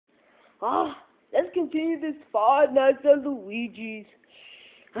Oh, let's continue this Five Nights at Luigi's.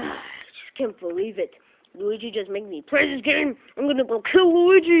 I just can't believe it. Luigi just made me play this game. I'm gonna go kill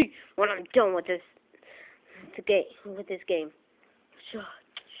Luigi when I'm done with this game. So,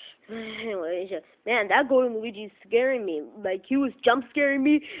 anyways, man, that golden Luigi is scaring me. Like, he was jump scaring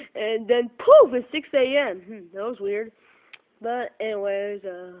me, and then poof, it's 6 a.m. That was weird. But anyways,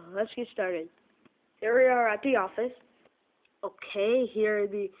 let's get started. Here we are at the office. Okay, here are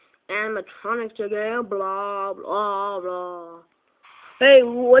the animatronics again. Blah blah blah. Hey,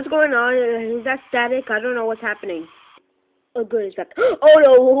 what's going on? Is that static? I don't know what's happening. Oh, good, it's back. Oh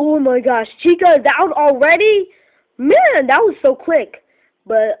no! Oh my gosh, Chica is out already? Man, that was so quick.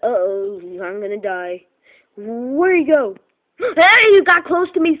 But I'm gonna die. Where'd he go? Hey, you got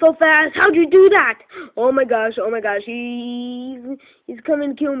close to me so fast. How'd you do that? Oh my gosh, he's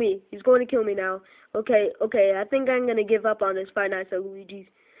coming to kill me. He's going to kill me now. Okay, I think I'm gonna give up on this Five Nights at Luigi's.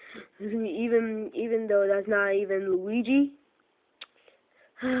 Even though that's not even Luigi.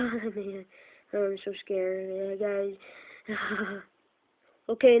 Man, I'm so scared, guys.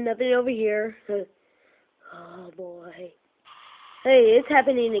 Okay, nothing over here. Oh boy. Hey, it's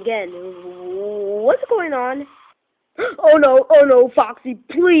happening again. What's going on? Oh no, Foxy,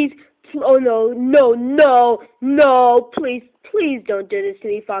 please. Oh no, please don't do this to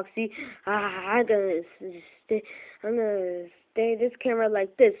me, Foxy. I'm gonna stay this camera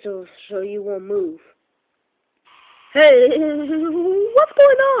like this so you won't move. Hey, what's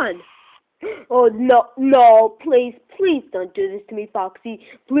going on? Oh no, please don't do this to me, Foxy.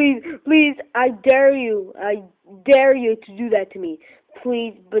 Please, I dare you to do that to me.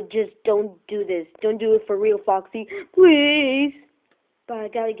 Please, but just don't do this. Don't do it for real, Foxy. Please. But I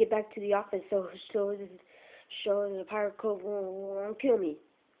gotta get back to the office so the pirate code won't kill me.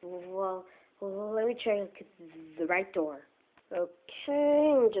 Well, let me check the right door.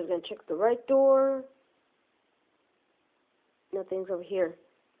 Okay, I'm just gonna check the right door. Nothing's over here.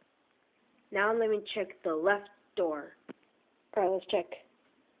 Now let me check the left door. Alright, let's check.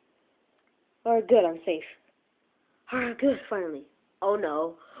 Alright, good, I'm safe. Alright, good, finally. Oh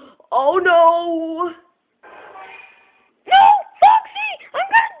no. Oh no! No! Foxy! I'm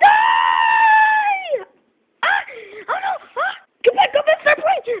gonna die! Oh no! Come back, start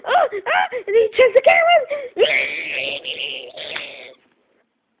playing! And then he checks the cameras!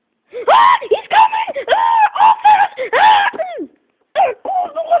 He's coming! All fast!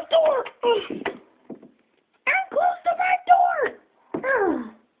 Close the left door! And close the right door!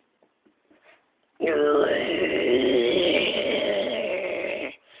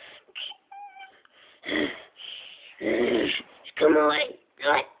 Come on,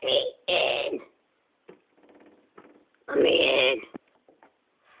 let me in. Let me in.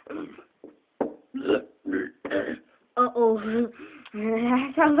 Uh-oh.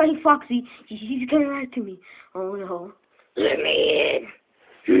 That sounds like Foxy. He's coming right to me. Oh no. Let me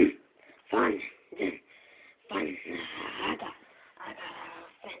in. Fun. I got a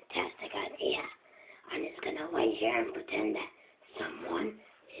fantastic idea. I'm just gonna wait here and pretend that someone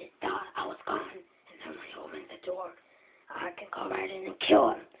thought I was gone. And then when I open the door, I can go right in and kill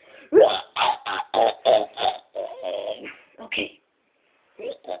him. Okay.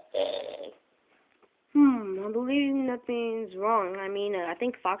 I believe nothing's wrong. I mean, I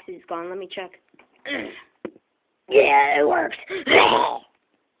think Foxy's gone. Let me check. Yeah, it worked.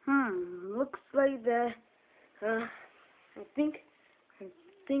 Looks like I think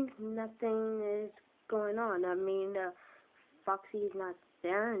nothing is going on. I mean, Foxy's not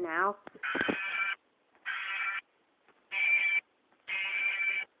there now.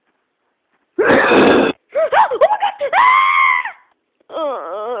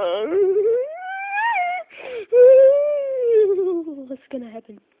 What's gonna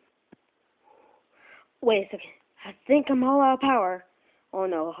happen? Wait a second. I think I'm all out of power. Oh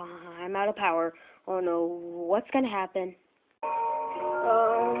no, I'm out of power. Oh no, what's gonna happen?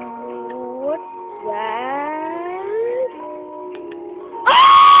 What's that?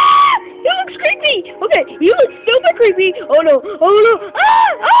 Ah! He looks creepy! Okay, he looks super creepy! Oh no! Ah!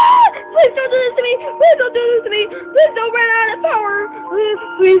 Please don't do this to me! Please don't do this to me! Please don't run out of power!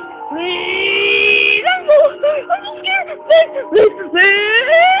 Please! I'm so scared! Please!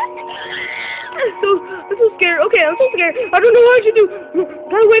 I'm so scared. Okay, I'm so scared. I don't know what I should do.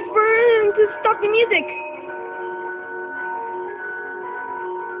 Gotta wait for him to stop the music.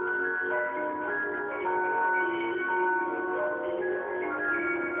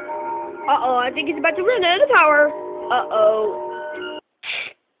 Uh-oh, I think he's about to run out of power. Uh-oh.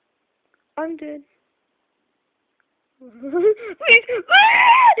 I'm dead. Please!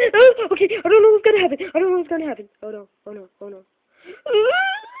 Okay, I don't know what's gonna happen. Oh no.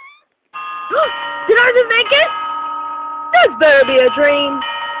 better be a dream.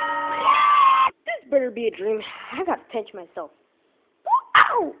 This better be a dream. I gotta pinch myself.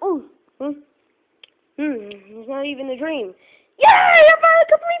 Ow! Oh. It's not even a dream. Yay! I finally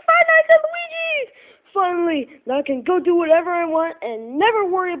complete 5 nights at Luigi's! Finally, now I can go do whatever I want and never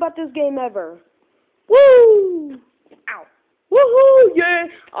worry about this game ever. Woo! Ow. Woohoo! Yeah!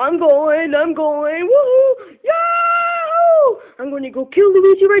 I'm going! Woohoo! Yahoo! I'm going to go kill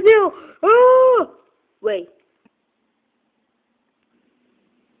Luigi right now! Ah! Wait.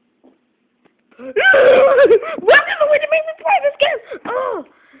 Why did Luigi make me play this game? Oh!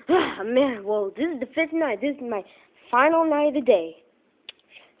 Ah, man, well, this is the 5th night. This is my final night of the day.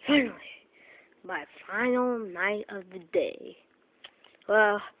 Finally. My final night of the day.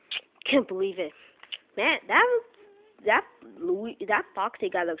 Well, can't believe it. Man, that Foxy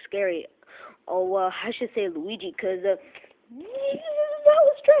guy looks scary. Oh, well, I should say Luigi, because that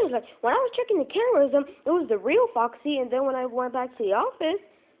was strange. Like, when I was checking the cameras, it was the real Foxy, and then when I went back to the office,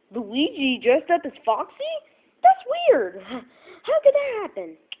 Luigi dressed up as Foxy? That's weird. How could that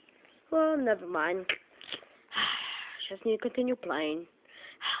happen? Well, never mind. Just need to continue playing.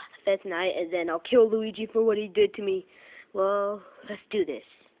 The 5th night, and then I'll kill Luigi for what he did to me. Well, let's do this.